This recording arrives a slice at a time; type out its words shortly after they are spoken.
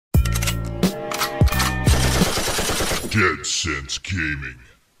Dead Sense Gaming.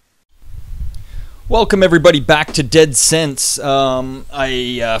 Welcome everybody back to Dead Sense.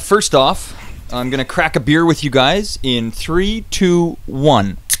 First off, I'm gonna crack a beer with you guys in 3, 2,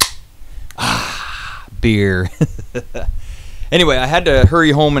 1. Ah, beer. Anyway, I had to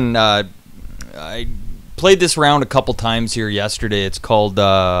hurry home and I played this round a couple times here yesterday. It's called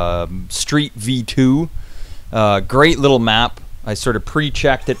StreetV2. Great little map. I sort of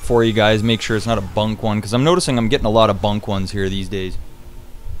pre-checked it for you guys, make sure it's not a bunk one, because I'm noticing I'm getting a lot of bunk ones here these days.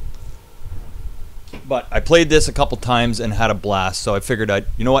 But I played this a couple times and had a blast, so I figured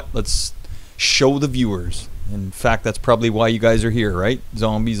you know what, let's show the viewers. In fact, that's probably why you guys are here, right?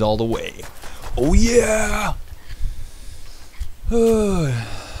 Zombies all the way. Oh yeah!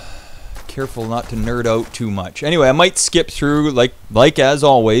 Careful not to nerd out too much. Anyway, I might skip through, like as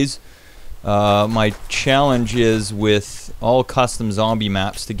always. My challenge is with all custom zombie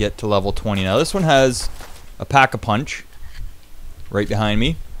maps to get to level 20. Now this one has a pack-a-punch right behind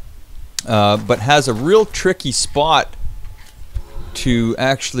me, but has a real tricky spot to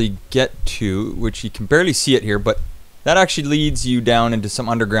actually get to, which you can barely see it here, but that actually leads you down into some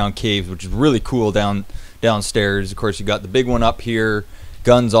underground caves, which is really cool downstairs. Of course, you got the big one up here,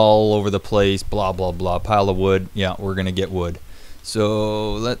 guns all over the place, blah blah blah, pile of wood. Yeah, we're gonna get wood.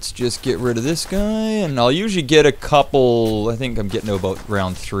 So let's just get rid of this guy, and I'll usually get a couple. I think I'm getting to about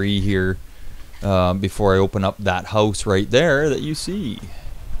round 3 here before I open up that house right there that you see.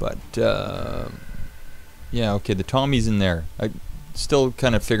 But yeah, okay, the Tommy's in there. I'm still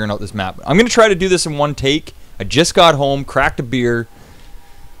kind of figuring out this map. I'm gonna try to do this in one take. I just got home, cracked a beer,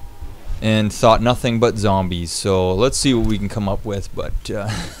 and thought nothing but zombies. So let's see what we can come up with. But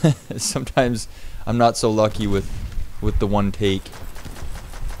sometimes I'm not so lucky with the one take.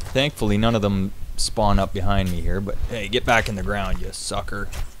 Thankfully, none of them spawn up behind me here, but hey, get back in the ground, you sucker.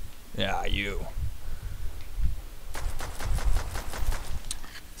 Yeah, you.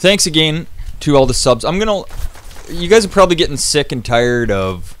 Thanks again to all the subs. You guys are probably getting sick and tired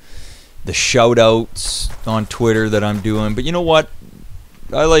of the shout outs on Twitter that I'm doing, but you know what?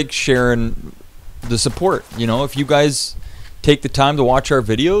 I like sharing the support. You know, if you guys take the time to watch our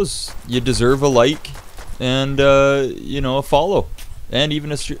videos, you deserve a like and you know, a follow and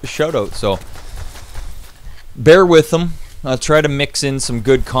even a shout out. So bear with them. I'll try to mix in some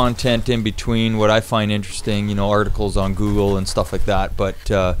good content in between what I find interesting, you know, articles on Google and stuff like that. But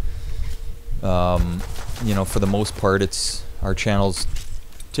you know, for the most part, our channel's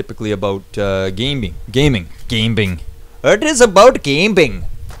typically about gaming. It is about gaming.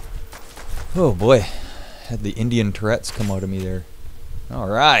 Oh boy, had the Indian Tourette's come out of me there. All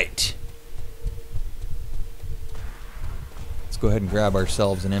right. Go ahead and grab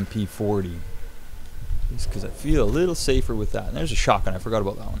ourselves an MP40 just because I feel a little safer with that. And there's a shotgun, I forgot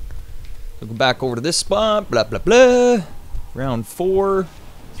about that one. So go back over to this spot, blah blah blah. Round 4,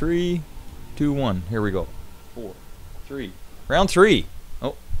 3, 2, 1. Here we go. 4, 3. Round 3.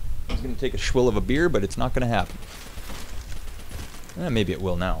 Oh, I was gonna take a schwill of a beer, but it's not gonna happen. Maybe it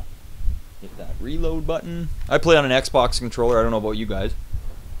will now. Hit that reload button. I play on an Xbox controller. I don't know about you guys.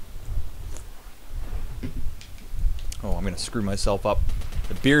 Oh, I'm gonna screw myself up.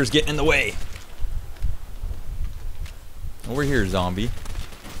 The beer's getting in the way. Over here, zombie.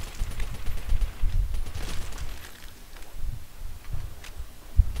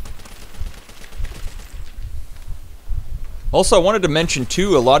 Also, I wanted to mention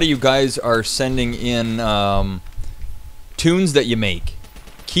too, a lot of you guys are sending in tunes that you make.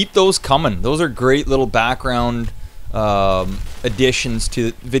 Keep those coming. Those are great little background additions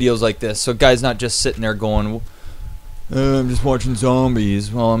to videos like this. So guys not just sitting there going, I'm just watching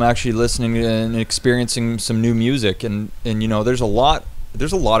zombies. Well, I'm actually listening and experiencing some new music, and you know, there's a lot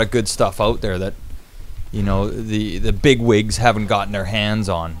of good stuff out there that, you know, the big wigs haven't gotten their hands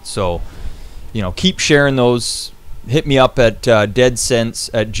on. So, you know, keep sharing those. Hit me up at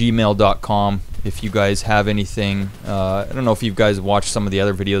deadsense@gmail.com if you guys have anything. I don't know if you guys watched some of the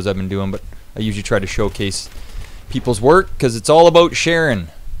other videos I've been doing, but I usually try to showcase people's work because it's all about sharing.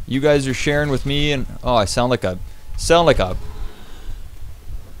 You guys are sharing with me, and oh, I sound like a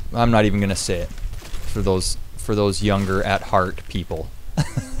I'm not even gonna say it for those younger at heart people.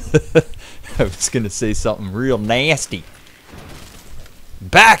 I was gonna say something real nasty.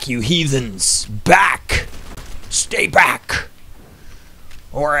 Back, you heathens! Back! Stay back!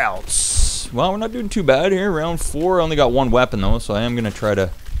 Or else. Well, we're not doing too bad here. Round 4. I only got one weapon though, so I am gonna try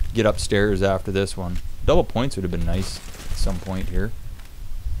to get upstairs after this one. Double points would have been nice at some point here.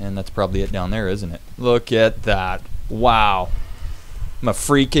 And that's probably it down there, isn't it? Look at that. Wow. I'm a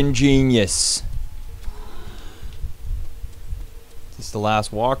freaking genius. Is this the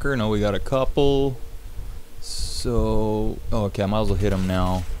last walker? No, we got a couple. So, oh, okay, I might as well hit him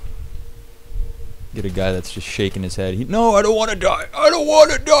now. Get a guy that's just shaking his head. No, I don't want to die. I don't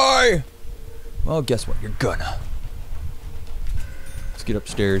want to die. Well, guess what? You're gonna. Let's get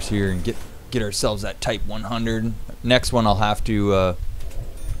upstairs here and get ourselves that Type 100. Next one, I'll have to. I'm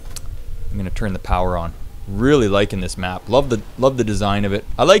gonna turn the power on. Really liking this map. Love the design of it.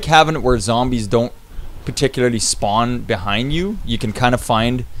 I like having it where zombies don't particularly spawn behind you. You can kind of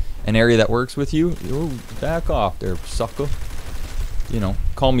find an area that works with you. Oh, back off there, sucker. You know,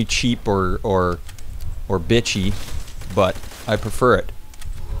 call me cheap or bitchy, but I prefer it.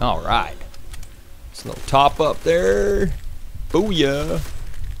 All right. This little top up there. Booyah.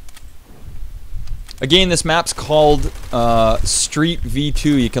 Again, this map's called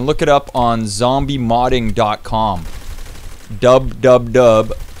StreetV2. You can look it up on zombiemodding.com.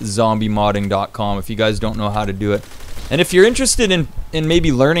 zombiemodding.com if you guys don't know how to do it. And if you're interested in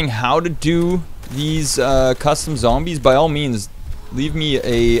maybe learning how to do these custom zombies, by all means, leave me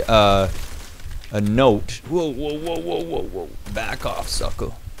a note. Whoa, whoa, whoa, whoa, whoa, whoa. Back off,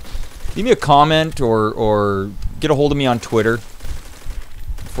 sucker. Leave me a comment or get a hold of me on Twitter.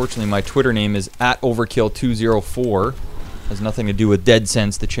 Unfortunately, my Twitter name is @overkill204. Has nothing to do with Dead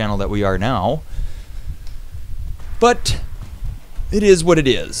Sense, the channel that we are now. But it is what it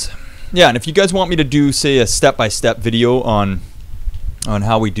is. Yeah, and if you guys want me to do, say, a step-by-step video on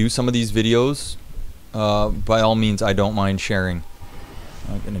how we do some of these videos, by all means, I don't mind sharing.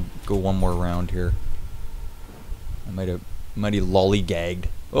 I'm gonna go one more round here. I might have lollygagged.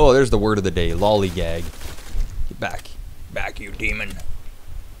 Oh, there's the word of the day, lollygag. Get back, you demon.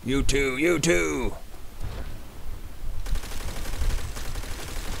 You too, you too.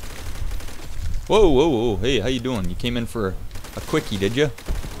 Whoa, whoa, whoa. Hey, how you doing? You came in for a quickie, did you?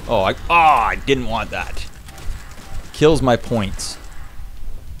 Oh, I didn't want that. Kills my points.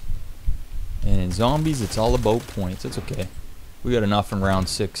 And in zombies, it's all about points. It's okay. We got enough in round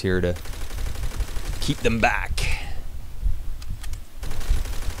 6 here to keep them back.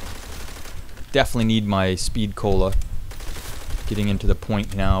 Definitely need my speed cola. Getting into the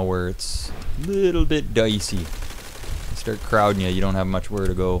point now where it's a little bit dicey. You start crowding you don't have much where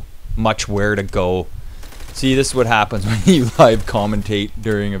to go. See, this is what happens when you live commentate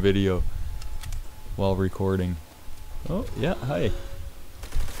during a video while recording. Oh, yeah, hi.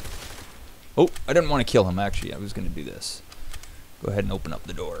 Oh, I didn't want to kill him, actually. I was going to do this. Go ahead and open up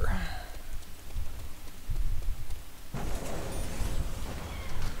the door.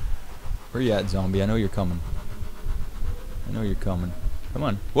 Where you at, zombie? I know you're coming. I know you're coming. Come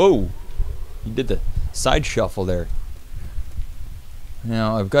on. Whoa! You did the side shuffle there.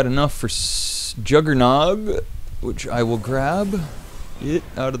 Now, I've got enough for Juggernog, which I will grab. Get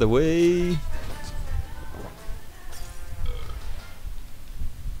out of the way.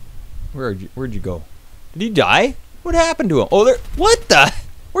 Where'd you go? Did he die? What happened to him? Oh, there. What the?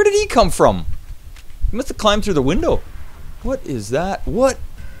 Where did he come from? He must have climbed through the window. What is that? What?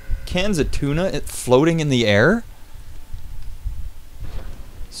 Cans of tuna floating in the air?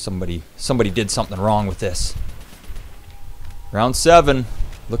 Somebody did something wrong with this. Round 7.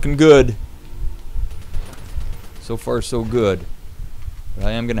 Looking good. So far, so good. But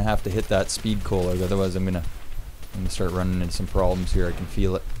I am going to have to hit that speed cola, otherwise I'm going to start running into some problems here. I can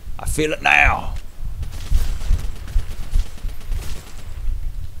feel it. I feel it now.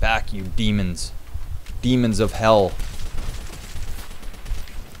 Back, you demons. Demons of hell.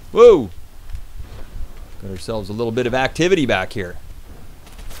 Whoa! Got ourselves a little bit of activity back here.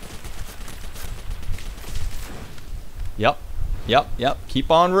 Yep.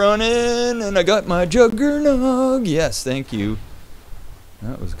 Keep on running, and I got my Juggernog. Yes, thank you.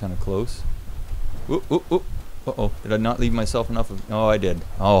 That was kind of close. Whoop, whoop, whoop. Uh-oh. Did I not leave myself enough of... Oh, I did.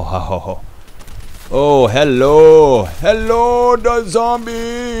 Oh, hello. Hello, the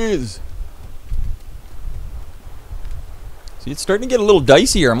zombies. See, it's starting to get a little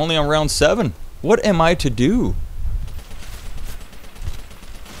dicey here. I'm only on round 7. What am I to do?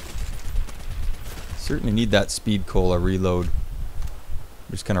 Certainly need that speed cola reload.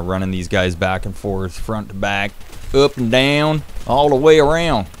 Just kind of running these guys back and forth, front to back, up and down, all the way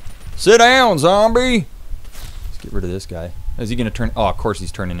around. Sit down, zombie. Let's get rid of this guy. Is he going to turn? Oh, of course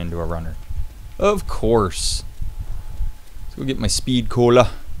he's turning into a runner. Of course. Let's go get my speed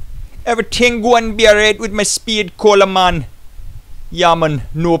cola. Everything going to be alright with my speed cola, man. Yeah, man,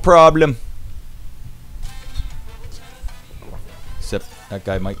 no problem. Except that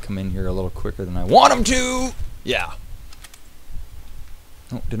guy might come in here a little quicker than I want him to. Yeah.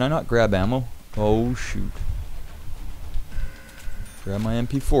 Oh, did I not grab ammo? Oh, shoot. Grab my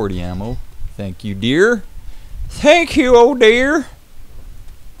MP40 ammo. Thank you, dear. Thank you, oh dear.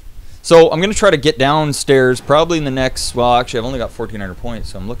 So I'm going to try to get downstairs probably in the next... Well, actually, I've only got 1,400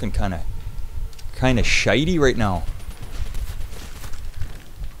 points, so I'm looking kind of shitey right now.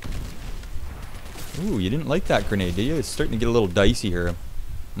 Ooh, you didn't like that grenade, did you? It's starting to get a little dicey here.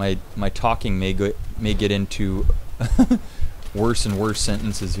 My talking may get into worse and worse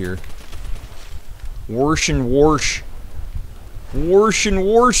sentences here. Worse and worse. Worse and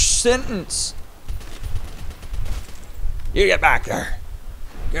worse sentence. You get back there.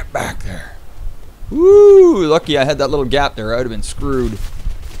 Get back there. Woo! Lucky I had that little gap there. I would have been screwed.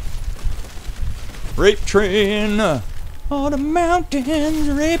 Rape train on the mountains.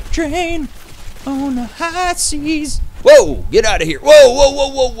 Rape train on the high seas. Whoa! Get out of here. Whoa, whoa, whoa,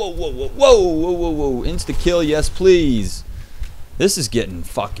 whoa, whoa, whoa, whoa, whoa, whoa, whoa, whoa. Insta-kill, yes, please. This is getting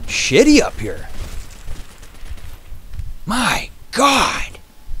fucking shitty up here. My God.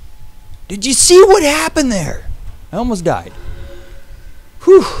 Did you see what happened there? I almost died.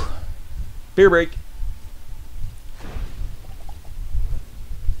 Whew. Beer break.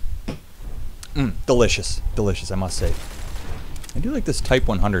 Delicious. Delicious, I must say. I do like this Type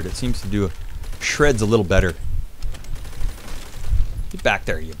 100. It seems to do shreds a little better. Get back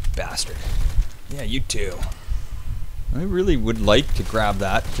there, you bastard. Yeah, you too. I really would like to grab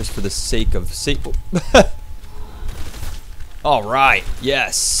that just for the sake of All right.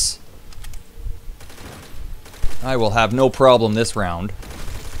 Yes. I will have no problem this round.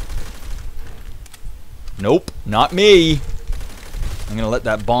 Nope, not me. I'm gonna let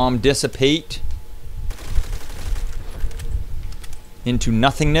that bomb dissipate into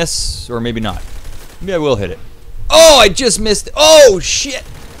nothingness, or maybe not. Maybe I will hit it. Oh, I just missed it. Oh, shit.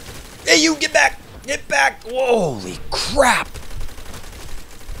 Hey, you get back. Get back. Holy crap.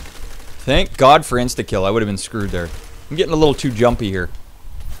 Thank God for insta-kill. I would have been screwed there. I'm getting a little too jumpy here.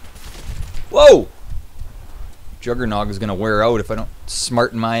 Whoa. Juggernog is going to wear out if I don't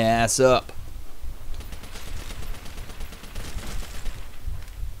smarten my ass up.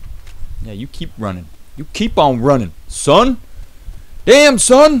 Yeah, you keep running. You keep on running, son. Damn,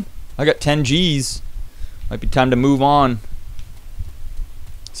 son. I got 10 G's. Might be time to move on.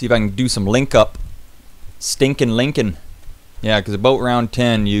 See if I can do some link up. Stinkin' Lincoln. Yeah, because about round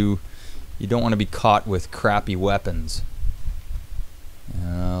 10, you don't want to be caught with crappy weapons.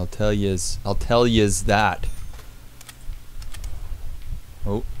 I'll tell yous that.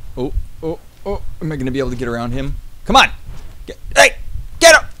 Oh. Am I going to be able to get around him? Come on. Hey,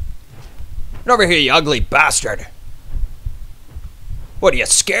 get up. Get over here, you ugly bastard. What, are you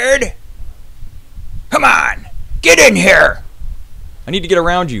scared? Come on. Get in here. I need to get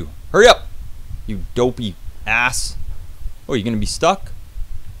around you. Hurry up, you dopey ass. Oh, you going to be stuck?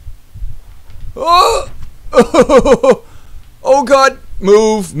 Oh! Oh, God.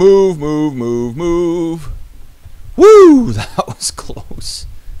 Move. Woo! That was close.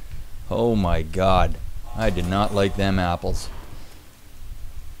 Oh, my God. I did not like them apples.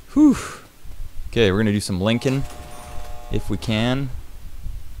 Whew. Okay, we're going to do some Lincoln, if we can.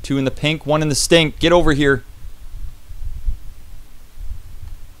 2 in the pink, 1 in the stink. Get over here.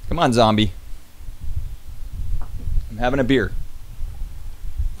 Come on, zombie. I'm having a beer.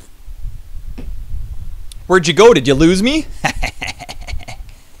 Where'd you go? Did you lose me?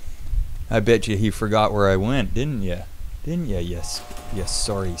 I bet you he forgot where I went, didn't you? Didn't you, yes,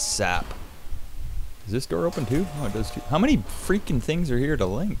 sorry sap. Is this door open too? Oh, it does too. How many freaking things are here to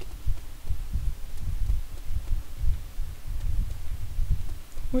link?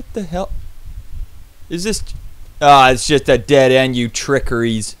 What the hell? Is this... Ah, it's just a dead end, you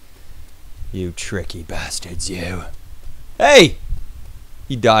trickeries. You tricky bastards, you. Hey!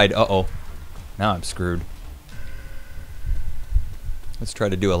 He died. Uh-oh. Now I'm screwed. Let's try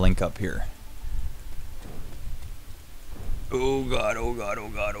to do a link up here. Oh God, oh God, oh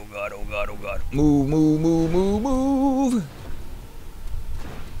God, oh God, oh God, oh God. Move.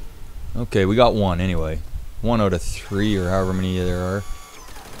 Okay, we got 1 anyway. 1 out of 3 or however many there are.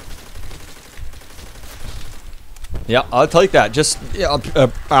 Yeah, I'll take that. Just, yeah,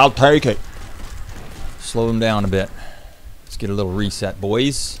 I'll take it. Slow them down a bit. Let's get a little reset,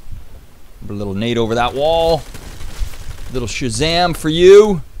 boys. Put a little nade over that wall. Little Shazam for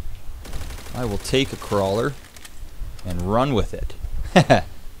you. I will take a crawler and run with it.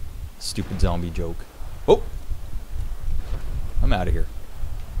 Stupid zombie joke. Oh! I'm out of here.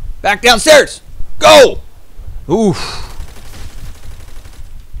 Back downstairs! Go! Oof.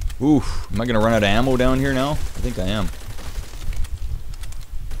 Oof. Am I going to run out of ammo down here now? I think I am.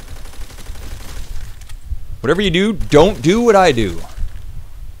 Whatever you do, don't do what I do.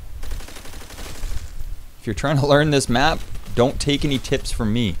 If you're trying to learn this map, don't take any tips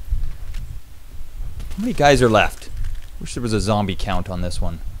from me. How many guys are left? Wish there was a zombie count on this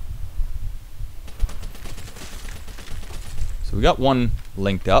one. So we got one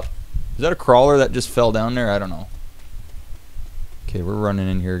linked up. Is that a crawler that just fell down there? I don't know. Okay, we're running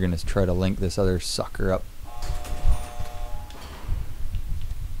in here, gonna try to link this other sucker up.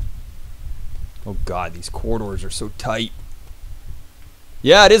 Oh god, these corridors are so tight.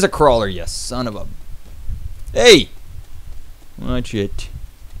 Yeah, it is a crawler, you son of a... Hey! Watch it.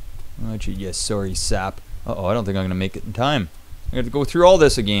 Watch it, you sorry sap. Uh-oh, I don't think I'm gonna make it in time. I have to go through all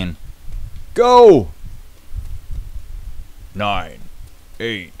this again. Go! 9,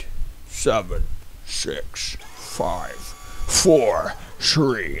 8, 7, 6, 5, 4,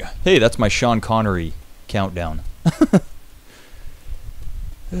 3. Hey, that's my Sean Connery countdown.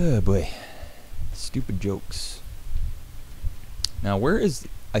 Oh boy. Stupid jokes. Now, where is...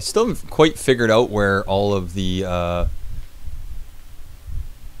 I still haven't quite figured out where all of the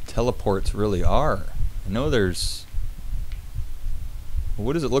teleports really are. I know there's...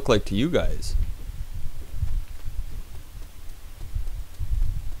 What does it look like to you guys?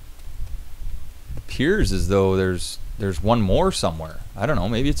 It appears as though there's one more somewhere. I don't know,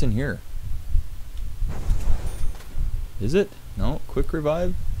 maybe it's in here. Is it? No. Quick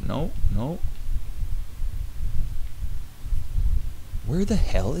revive? No, no. Where the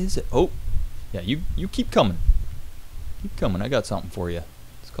hell is it? Oh, yeah, you keep coming. Keep coming, I got something for you.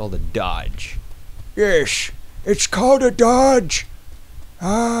 It's called a dodge. Yes, it's called a dodge.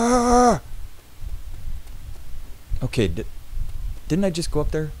 Ah. Okay, didn't I just go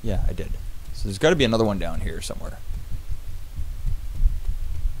up there? Yeah, I did. So there's got to be another one down here somewhere.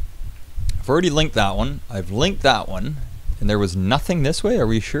 I've already linked that one. I've linked that one. And there was nothing this way? Are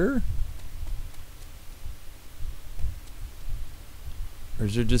we sure? Or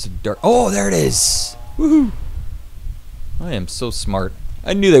is there just a dark... Oh, there it is! Woohoo! I am so smart.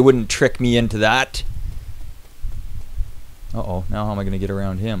 I knew they wouldn't trick me into that. Uh-oh, now how am I going to get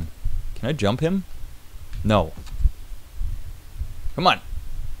around him? Can I jump him? No. Come on.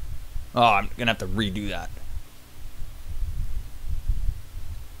 Oh, I'm going to have to redo that.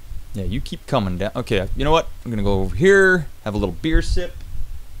 Yeah, you keep coming down. Okay, you know what? I'm going to go over here, have a little beer sip.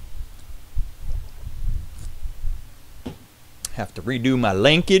 Have to redo my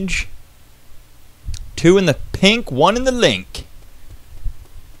linkage. 2 in the pink, 1 in the link.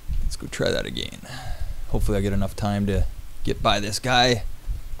 Let's go try that again. Hopefully I get enough time to get by this guy.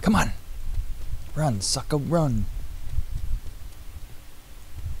 Come on. Run, sucker, run.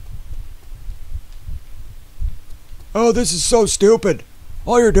 Oh, this is so stupid.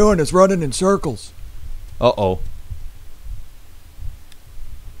 All you're doing is running in circles. Uh-oh.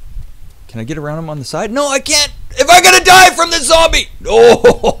 Can I get around him on the side? No, I can't. If I gotta die from the zombie.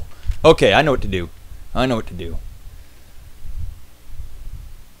 Oh. Okay, I know what to do. I know what to do.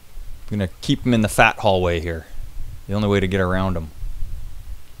 I'm gonna keep him in the fat hallway here. The only way to get around him.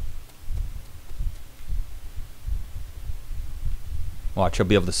 Watch, he'll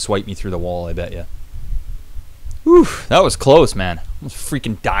be able to swipe me through the wall, I bet ya. Whew, that was close, man. Almost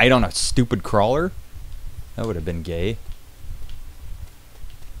freaking died on a stupid crawler. That would have been gay.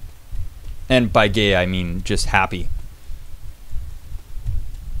 And by gay, I mean just happy.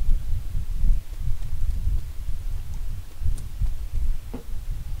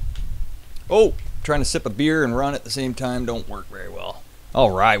 Oh, trying to sip a beer and run at the same time don't work very well.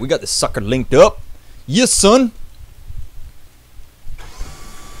 Alright, we got this sucker linked up. Yes, son.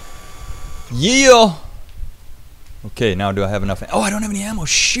 Yeah. Okay, now do I have enough? Oh, I don't have any ammo.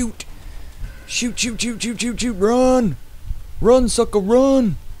 Shoot. Shoot, shoot, shoot, shoot, shoot, shoot. Run. Run, sucker,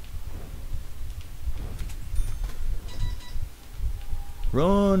 run.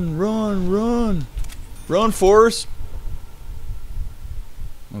 Run, run, run. Run, Forrest.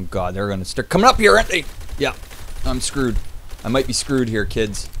 Oh, God, they're going to start coming up here, aren't they? Yeah, I'm screwed. I might be screwed here,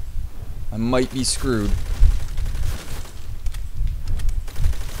 kids. I might be screwed.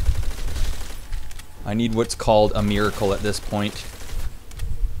 I need what's called a miracle at this point.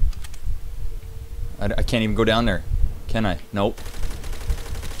 I can't even go down there. Can I? Nope.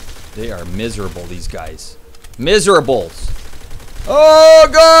 They are miserable, these guys. Miserables! Oh,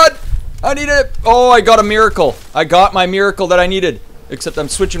 God! I need it! Oh, I got a miracle. I got my miracle that I needed. Except I'm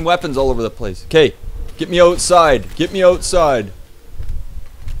switching weapons all over the place. Okay, get me outside. Get me outside.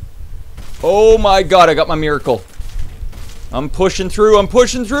 Oh, my God, I got my miracle. I'm pushing through. I'm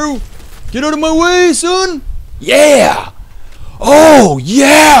pushing through. Get out of my way, son! Yeah! Oh,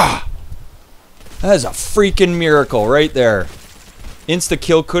 yeah! That is a freaking miracle right there.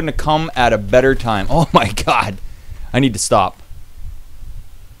 Insta-kill couldn't have come at a better time. Oh, my God. I need to stop.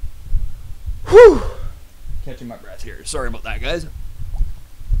 Whew! Catching my breath here. Sorry about that, guys.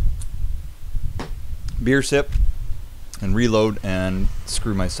 Beer sip. And reload and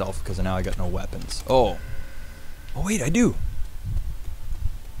screw myself because now I got no weapons. Oh. Oh, wait, I do.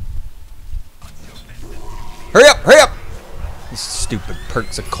 Hurry up, hurry up! This stupid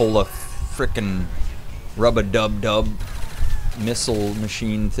Perks-a-Cola frickin' rub-a-dub-dub missile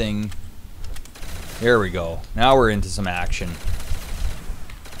machine thing. There we go. Now we're into some action.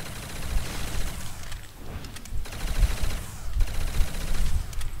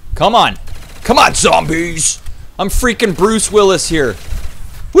 Come on. Come on, zombies! I'm freaking Bruce Willis here.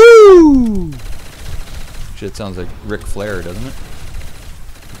 Woo! Shit, sounds like Ric Flair, doesn't it?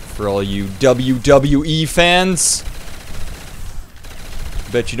 For all you WWE fans.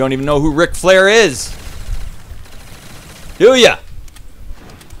 Bet you don't even know who Ric Flair is. Do ya?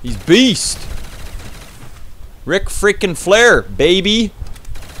 He's beast. Ric freaking Flair, baby.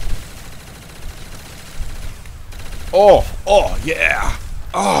 Oh yeah.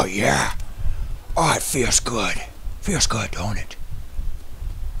 Oh yeah. Oh, it feels good. Feels good, don't it?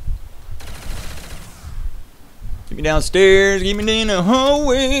 Get me downstairs, get me in the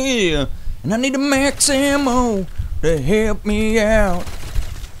hallway. And I need a max ammo to help me out.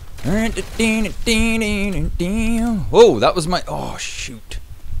 Whoa, that was my... Oh, shoot.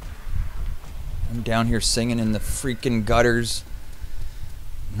 I'm down here singing in the freaking gutters.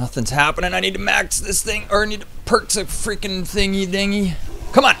 Nothing's happening. I need to max this thing. Or I need to perks a freaking thingy dingy.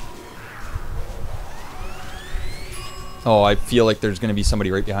 Come on. Oh, I feel like there's going to be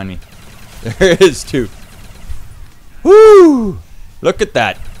somebody right behind me. There is, too. Woo! Look at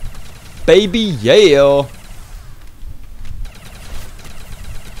that. Baby, yeah.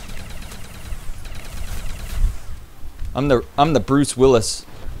 I'm the Bruce Willis.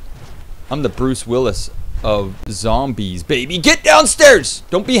 I'm the Bruce Willis of zombies, baby. Get downstairs!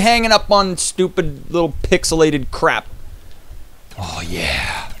 Don't be hanging up on stupid little pixelated crap. Oh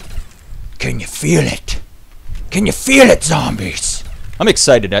yeah. Can you feel it? Can you feel it, zombies? I'm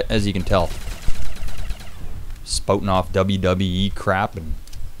excited, as you can tell. Spouting off WWE crap and...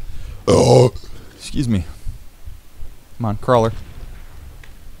 Oh, excuse me. Come on, crawler.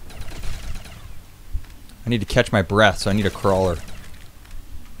 I need to catch my breath, so I need a crawler.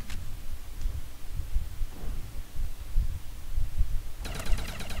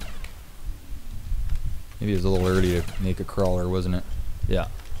 Maybe it was a little early to make a crawler, wasn't it? Yeah.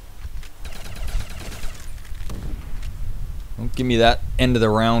 Don't give me that end of the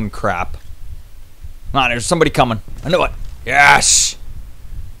round crap. Come on, there's somebody coming. I know it. Yes!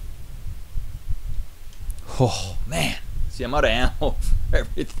 Oh, man. See, I'm out of ammo for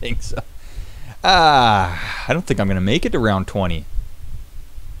everything, so... I don't think I'm going to make it to round 20.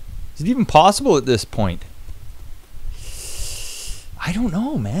 Is it even possible at this point? I don't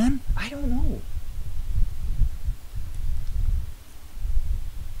know, man. I don't know.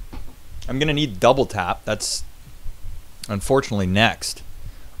 I'm going to need double tap. That's unfortunately next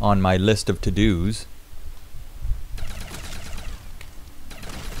on my list of to-dos.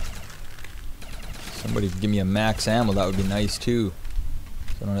 Somebody give me a max ammo, that would be nice too.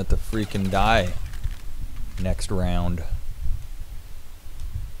 So I don't have to freaking die next round.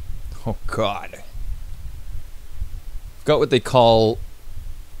 Oh god. Got what they call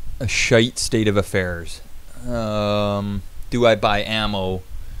a shite state of affairs. Do I buy ammo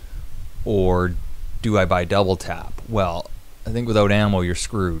or do I buy double tap? Well, I think without ammo you're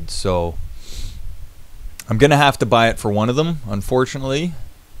screwed, so I'm gonna have to buy it for one of them, unfortunately.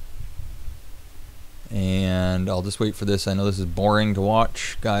 And I'll just wait for this. I know this is boring to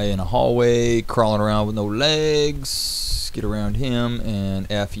watch. Guy in a hallway, crawling around with no legs. Get around him,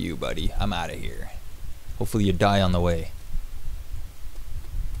 and F you, buddy. I'm out of here. Hopefully you die on the way.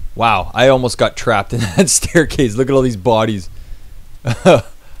 Wow, I almost got trapped in that staircase. Look at all these bodies.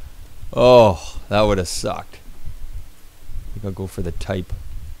 Oh, that would have sucked. I think I'll go for the type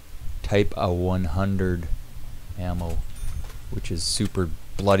a 100 ammo, which is super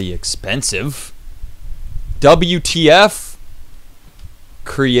bloody expensive. WTF,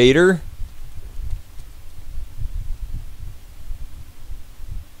 creator.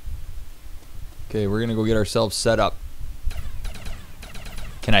 Okay, we're gonna go get ourselves set up.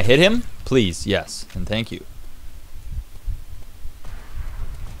 Can I hit him? Please, yes, and thank you.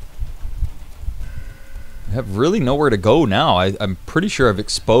 I have really nowhere to go now. I'm pretty sure I've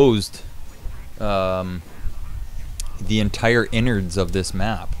exposed the entire innards of this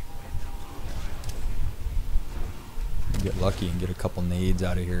map. Get lucky and get a couple nades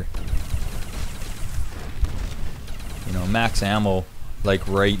out of here. You know, max ammo like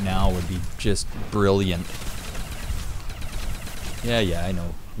right now would be just brilliant. Yeah, I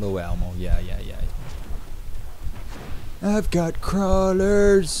know. Low ammo. Yeah. I've got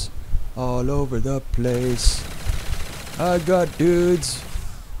crawlers all over the place. I got dudes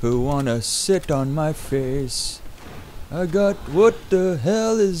who wanna sit on my face. I got what the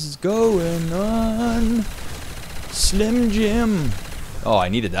hell is going on? Slim Jim. Oh, I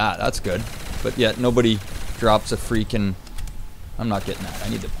needed that. That's good. But yet nobody drops a freaking... I'm not getting that. I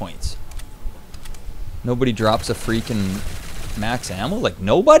need the points. Nobody drops a freaking max ammo? Like,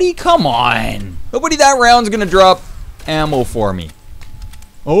 nobody? Come on. Nobody that round's gonna drop ammo for me.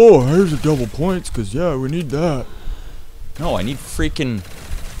 Oh, here's a double points, because, yeah, we need that. No, I need freaking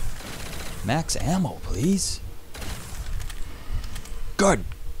max ammo, please. Good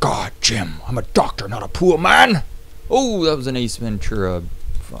God, Jim. I'm a doctor, not a poor man. Oh, that was an Ace Ventura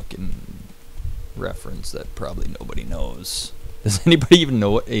fucking reference that probably nobody knows. Does anybody even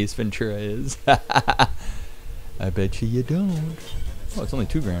know what Ace Ventura is? I bet you don't. Oh, it's only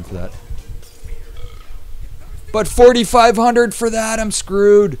 $2,000 for that. But $4,500 for that, I'm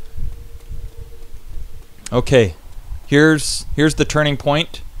screwed. Okay, here's the turning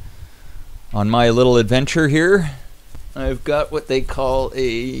point on my little adventure here. I've got what they call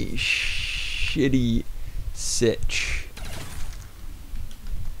a shitty sitch.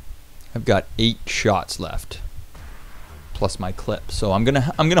 I've got 8 shots left, plus my clip. So I'm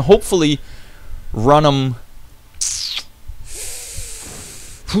gonna hopefully run them.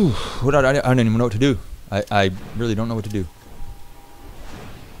 I don't even know what to do. I really don't know what to do.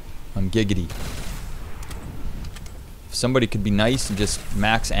 I'm giggity. If somebody could be nice and just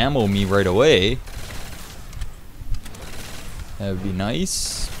max ammo me right away, that would be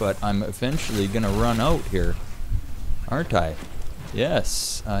nice. But I'm eventually gonna run out here, aren't I?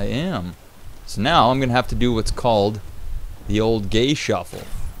 Yes, I am. So now I'm gonna have to do what's called the old gay shuffle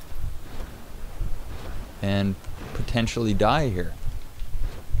and potentially die here.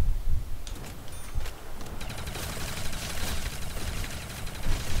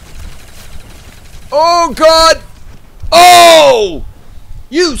 Oh God! Oh!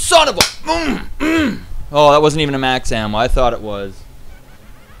 You son of a... Oh, that wasn't even a max ammo. I thought it was.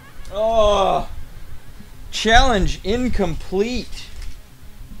 Oh! Challenge incomplete.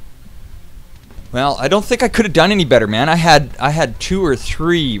 Well, I don't think I could have done any better, man. I had 2 or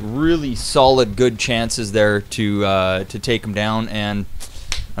 3 really solid, good chances there to take him down, and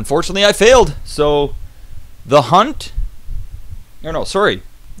unfortunately, I failed. So, the hunt. No, sorry,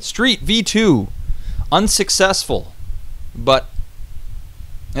 StreetV2, unsuccessful. But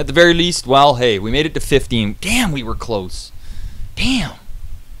at the very least, well, hey, we made it to 15. Damn, we were close. Damn.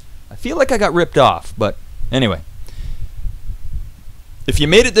 I feel like I got ripped off, but anyway. If you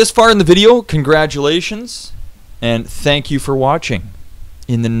made it this far in the video, congratulations, and thank you for watching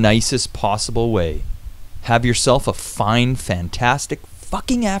in the nicest possible way. Have yourself a fine, fantastic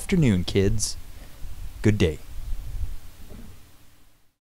fucking afternoon, kids. Good day.